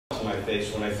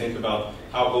face when I think about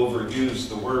how overused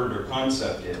the word or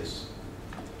concept is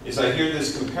I hear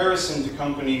this comparison to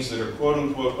companies that are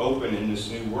quote-unquote open in this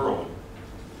new world.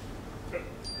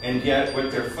 And yet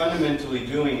what they're fundamentally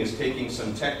doing is taking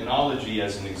some technology,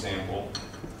 as an example,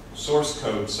 source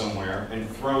code somewhere, and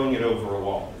throwing it over a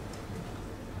wall.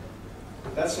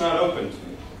 That's not open to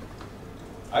me.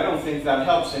 I don't think that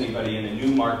helps anybody in a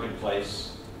new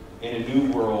marketplace, in a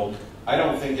new world. I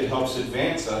don't think it helps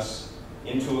advance us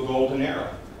into a golden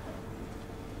era.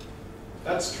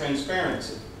 That's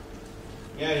transparency.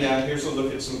 Yeah, here's a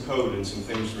look at some code and some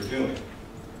things we're doing.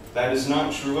 That is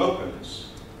not true openness.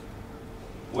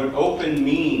 What open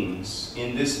means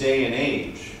in this day and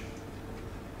age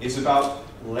is about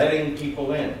letting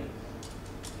people in,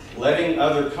 letting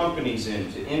other companies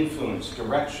in to influence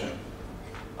direction,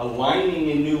 aligning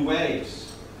in new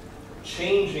ways,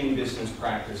 changing business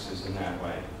practices in that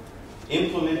way,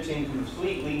 implementing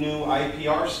completely new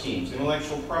IPR schemes,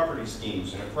 intellectual property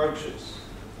schemes and approaches,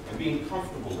 and being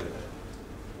comfortable with it.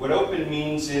 What open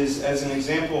means is, as an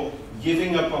example,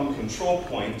 giving up on control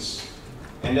points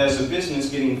and as a business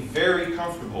getting very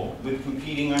comfortable with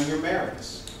competing on your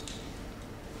merits.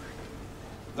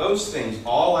 Those things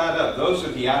all add up. Those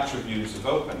are the attributes of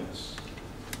openness.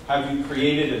 Have you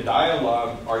created a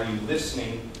dialogue? Are you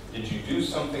listening? Did you do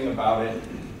something about it?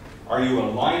 Are you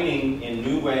aligning in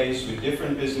new ways with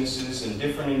different businesses and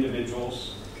different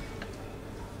individuals?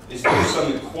 Is there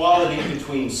some equality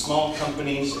between small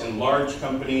companies and large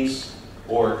companies,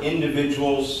 or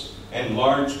individuals and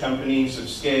large companies of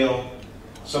scale?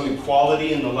 Some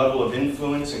equality in the level of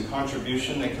influence and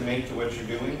contribution they can make to what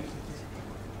you're doing?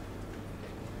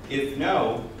 If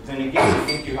no, then again, I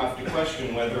think you have to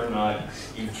question whether or not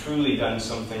you've truly done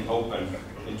something open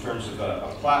in terms of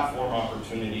a platform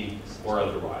opportunity or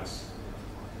otherwise.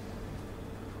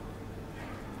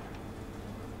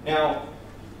 Now,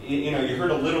 you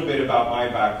heard a little bit about my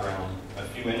background a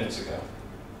few minutes ago.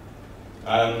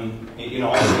 I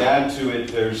would add to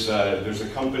it, there's a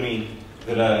company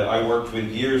that I worked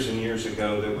with years and years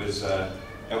ago that was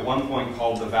at one point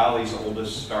called the Valley's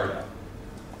oldest startup.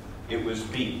 It was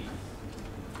B.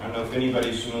 I don't know if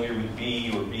anybody's familiar with B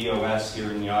or BOS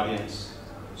here in the audience.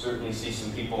 Certainly see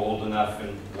some people old enough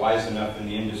and wise enough in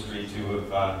the industry to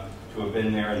have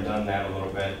been there and done that a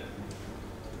little bit.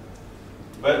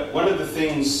 But one of the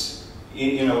things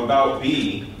about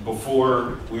B,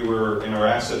 before our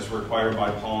assets were acquired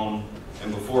by Palm,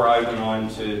 and before I went on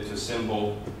to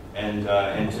Symbol and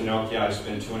to Nokia, I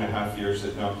spent 2.5 years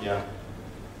at Nokia.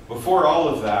 Before all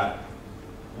of that,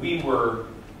 we were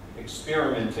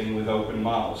experimenting with open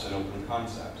models and open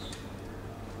concepts.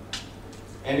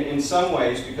 And in some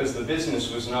ways, because the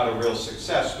business was not a real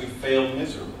success, we failed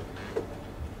miserably.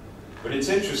 But it's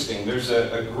interesting, there's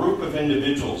a group of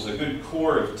individuals, a good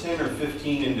core of 10 or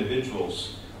 15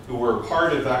 individuals who were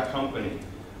part of that company.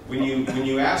 When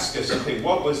you ask us, okay,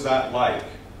 what was that like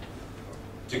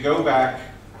to go back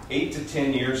 8 to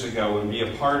 10 years ago and be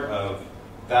a part of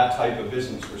that type of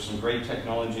business where some great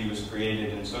technology was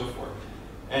created and so forth.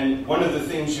 And one of the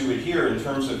things you would hear in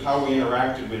terms of how we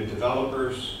interacted with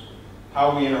developers,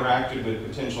 how we interacted with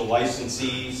potential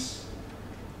licensees,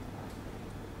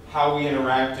 how we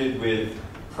interacted with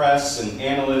press and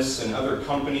analysts and other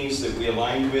companies that we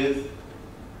aligned with,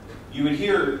 you would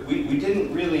hear we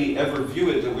didn't really ever view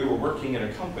it that we were working at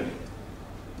a company.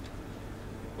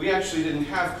 We actually didn't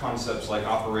have concepts like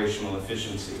operational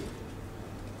efficiency.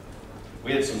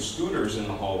 We had some scooters in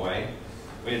the hallway.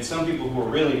 We had some people who were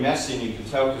really messy, and you could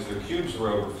tell because their cubes were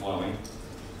overflowing.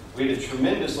 We had a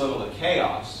tremendous level of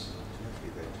chaos.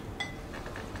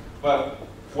 But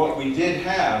what we did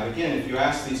have, again, if you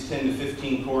ask these 10 to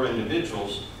 15 core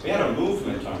individuals, we had a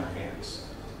movement on our hands.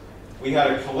 We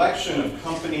had a collection of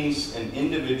companies and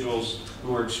individuals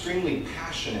who were extremely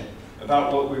passionate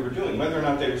about what we were doing, whether or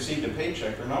not they received a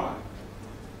paycheck or not.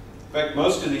 In fact,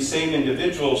 most of these same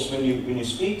individuals, when you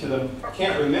speak to them,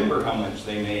 can't remember how much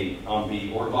they made on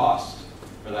B, or lost,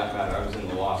 for that matter. I was in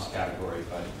the lost category,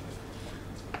 but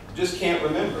just can't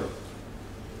remember.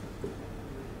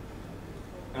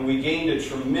 And we gained a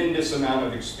tremendous amount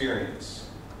of experience.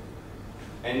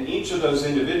 And each of those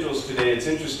individuals today, it's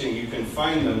interesting, you can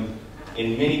find them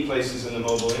in many places in the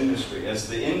mobile industry. As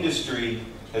the industry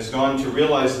has gone to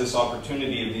realize this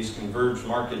opportunity of these converged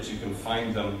markets, you can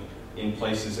find them in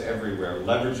places everywhere,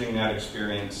 leveraging that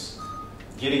experience,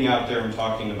 getting out there and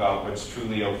talking about what's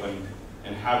truly open,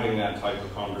 and having that type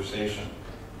of conversation.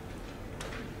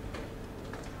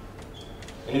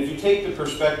 And if you take the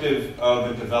perspective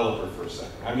of a developer for a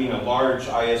second, I mean a large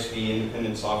ISV,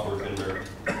 independent software vendor,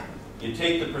 you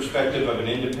take the perspective of an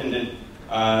independent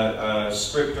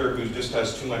scripter who just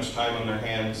has too much time on their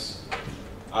hands,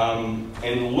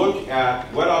 and look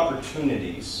at what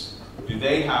opportunities do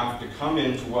they have to come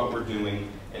into what we're doing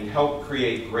and help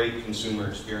create great consumer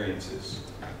experiences.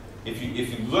 If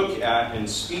you look at and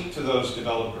speak to those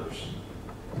developers,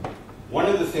 one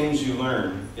of the things you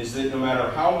learn is that no matter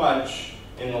how much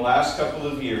in the last couple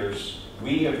of years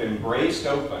we have embraced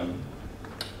open,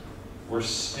 we're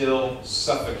still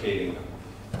suffocating them.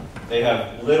 They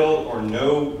have little or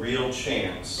no real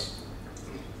chance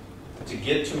to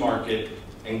get to market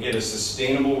and get a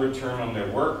sustainable return on their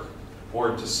work,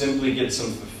 or to simply get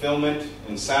some fulfillment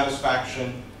and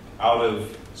satisfaction out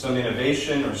of some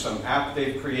innovation or some app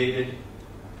they've created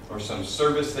or some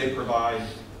service they provide.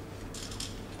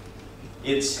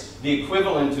 It's the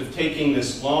equivalent of taking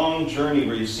this long journey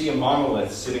where you see a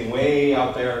monolith sitting way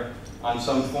out there on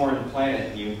some foreign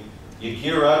planet. You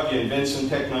gear up, you invent some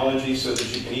technology so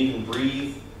that you can even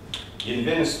breathe. You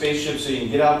invent a spaceship so you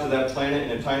can get out to that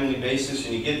planet in a timely basis,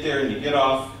 and you get there and you get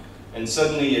off, and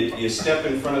suddenly you step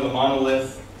in front of the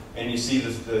monolith and you see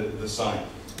the sign.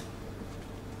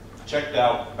 Checked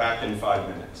out, back in 5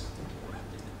 minutes.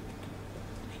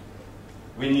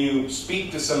 When you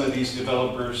speak to some of these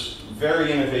developers,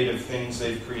 very innovative things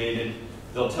they've created,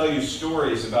 they'll tell you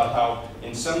stories about how,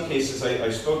 in some cases, I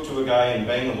spoke to a guy in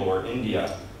Bangalore,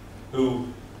 India, who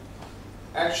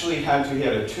actually he had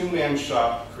a two-man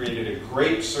shop, created a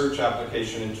great search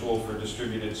application and tool for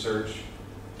distributed search,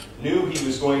 knew he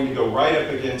was going to go right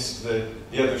up against the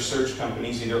other search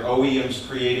companies, either OEMs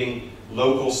creating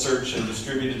local search and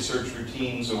distributed search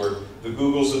routines, or the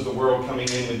Googles of the world coming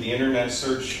in with the internet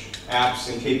search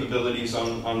apps and capabilities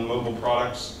on mobile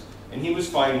products. And he was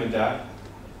fine with that.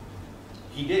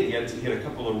 He did. He had a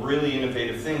couple of really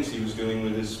innovative things he was doing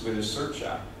with his search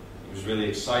app. He was really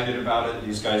excited about it.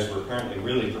 These guys were apparently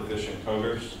really proficient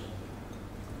coders.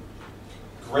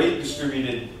 Great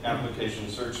distributed application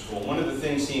search tool. One of the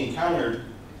things he encountered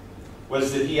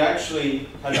was that he actually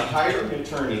had to hire an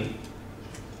attorney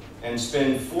and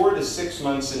spend 4 to 6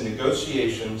 months in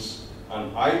negotiations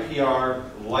on IPR,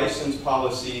 license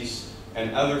policies,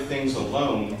 and other things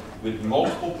alone with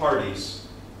multiple parties.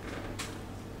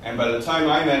 And by the time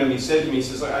I met him, he said to me, he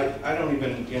says, I don't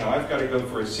even, I've got to go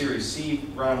for a Series C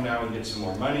round now and get some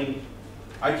more money.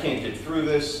 I can't get through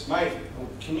this.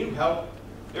 Can you help?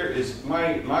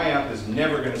 My app is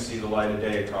never going to see the light of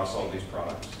day across all these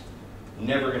products.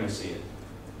 Never going to see it.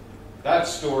 That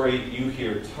story you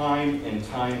hear time and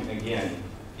time again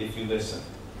if you listen.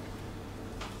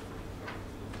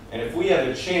 And if we have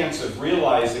a chance of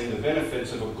realizing the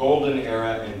benefits of a golden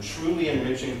era and truly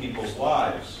enriching people's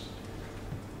lives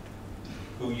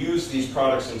who use these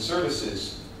products and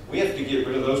services, we have to get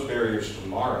rid of those barriers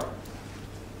tomorrow.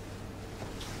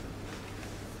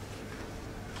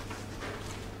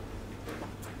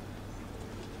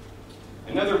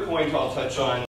 Another point I'll touch on